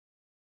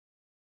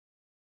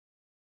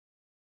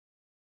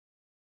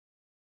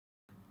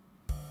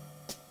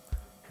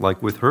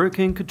Like with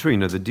Hurricane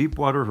Katrina, the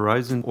Deepwater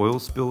Horizon oil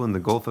spill in the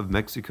Gulf of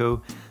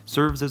Mexico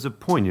serves as a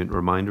poignant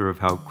reminder of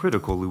how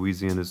critical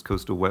Louisiana's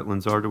coastal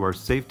wetlands are to our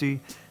safety,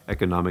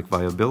 economic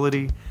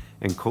viability,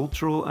 and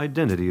cultural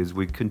identity as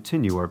we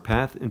continue our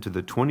path into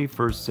the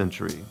 21st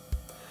century.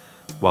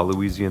 While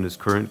Louisiana's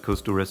current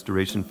coastal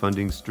restoration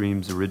funding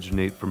streams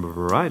originate from a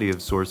variety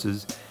of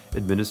sources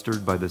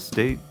administered by the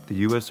state, the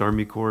U.S.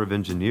 Army Corps of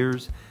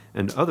Engineers,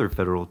 and other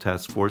federal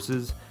task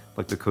forces,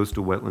 like the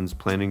Coastal Wetlands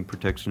Planning,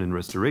 Protection, and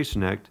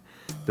Restoration Act,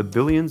 the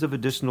billions of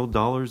additional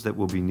dollars that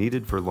will be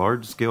needed for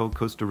large-scale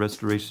coastal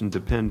restoration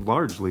depend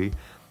largely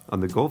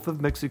on the Gulf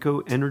of Mexico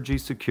Energy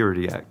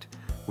Security Act,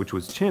 which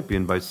was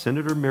championed by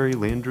Senator Mary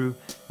Landrieu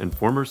and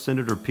former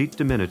Senator Pete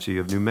Domenici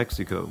of New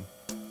Mexico.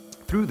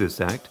 Through this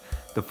act,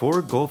 the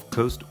 4 Gulf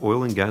Coast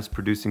oil and gas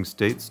producing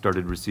states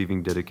started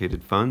receiving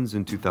dedicated funds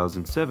in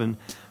 2007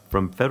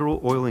 from federal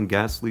oil and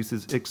gas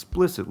leases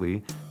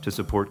explicitly to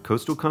support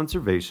coastal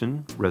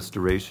conservation,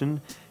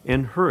 restoration,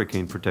 and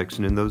hurricane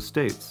protection in those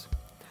states.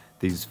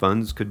 These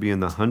funds could be in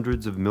the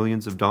hundreds of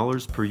millions of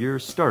dollars per year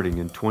starting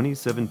in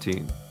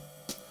 2017.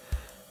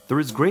 There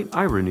is great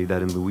irony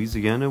that in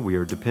Louisiana we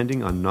are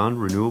depending on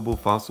non-renewable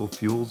fossil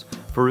fuels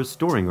for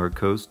restoring our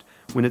coast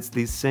when it's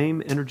these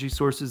same energy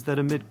sources that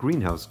emit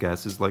greenhouse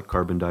gases like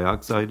carbon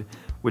dioxide,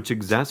 which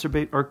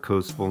exacerbate our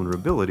coast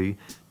vulnerability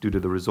due to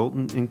the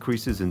resultant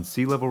increases in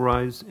sea level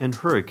rise and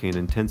hurricane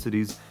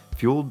intensities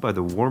fueled by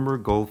the warmer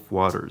Gulf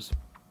waters.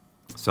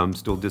 Some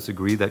still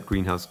disagree that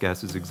greenhouse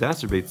gases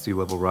exacerbate sea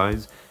level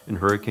rise and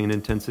hurricane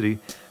intensity,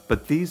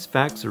 but these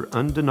facts are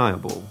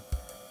undeniable.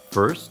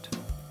 First,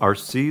 our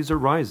seas are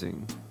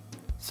rising.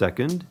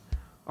 Second,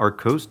 our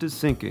coast is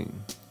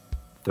sinking.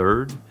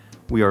 Third,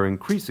 we are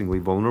increasingly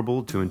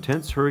vulnerable to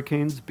intense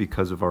hurricanes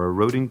because of our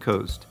eroding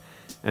coast.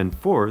 And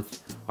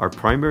fourth, our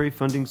primary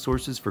funding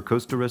sources for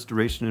coastal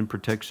restoration and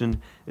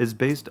protection is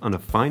based on a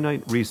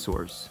finite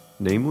resource,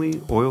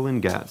 namely oil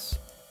and gas.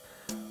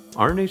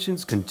 Our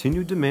nation's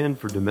continued demand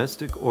for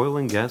domestic oil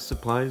and gas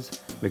supplies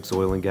makes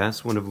oil and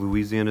gas one of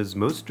Louisiana's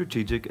most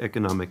strategic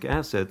economic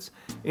assets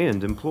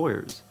and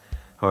employers.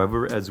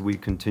 However, as we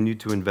continue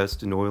to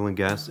invest in oil and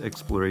gas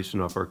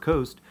exploration off our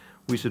coast,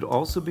 we should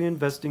also be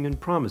investing in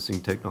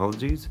promising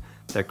technologies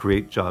that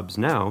create jobs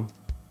now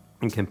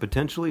and can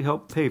potentially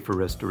help pay for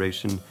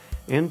restoration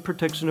and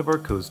protection of our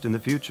coast in the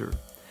future.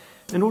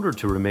 In order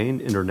to remain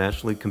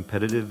internationally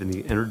competitive in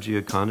the energy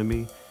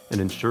economy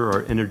and ensure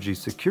our energy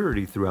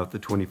security throughout the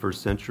 21st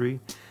century,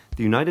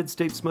 the United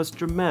States must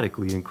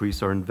dramatically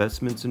increase our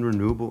investments in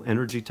renewable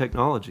energy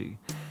technology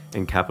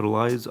and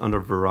capitalize on a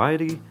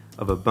variety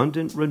of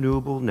abundant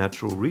renewable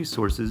natural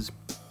resources,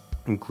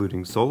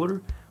 including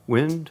solar,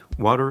 wind,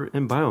 water,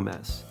 and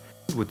biomass.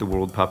 With the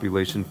world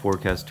population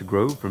forecast to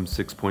grow from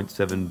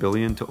 6.7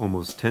 billion to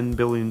almost 10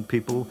 billion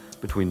people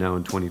between now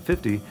and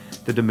 2050,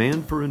 the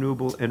demand for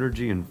renewable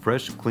energy and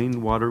fresh,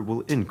 clean water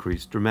will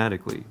increase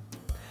dramatically.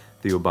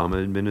 The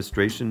Obama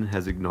administration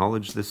has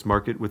acknowledged this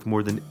market with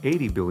more than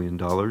 $80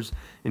 billion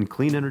in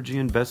clean energy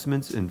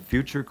investments and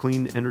future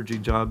clean energy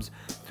jobs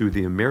through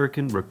the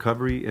American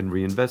Recovery and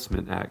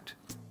Reinvestment Act.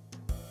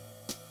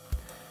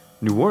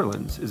 New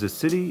Orleans is a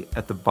city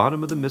at the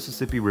bottom of the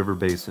Mississippi River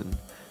Basin,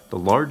 the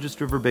largest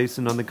river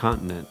basin on the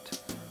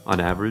continent. On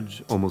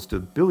average, almost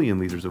 1 billion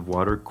liters of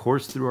water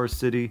course through our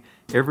city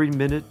every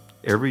minute,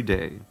 every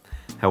day.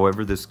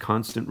 However, this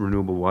constant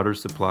renewable water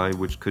supply,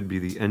 which could be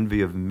the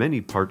envy of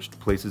many parched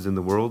places in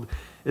the world,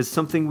 is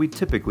something we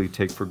typically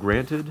take for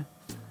granted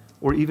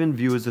or even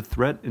view as a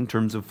threat in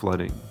terms of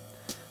flooding.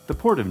 The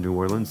Port of New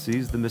Orleans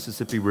sees the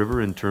Mississippi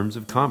River in terms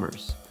of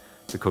commerce.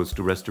 The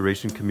coastal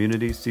restoration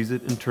community sees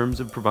it in terms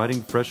of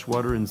providing fresh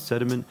water and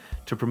sediment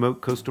to promote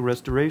coastal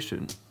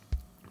restoration.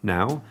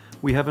 Now,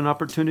 we have an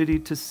opportunity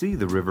to see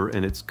the river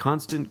and its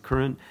constant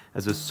current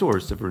as a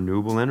source of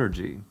renewable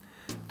energy.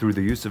 Through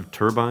the use of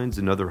turbines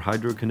and other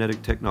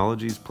hydrokinetic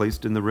technologies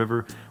placed in the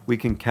river, we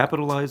can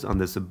capitalize on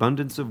this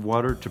abundance of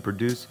water to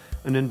produce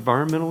an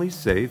environmentally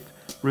safe,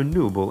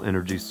 renewable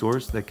energy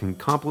source that can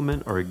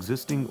complement our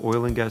existing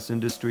oil and gas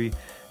industry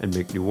and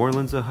make New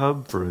Orleans a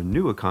hub for a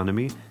new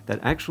economy that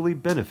actually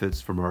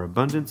benefits from our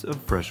abundance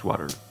of fresh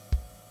water.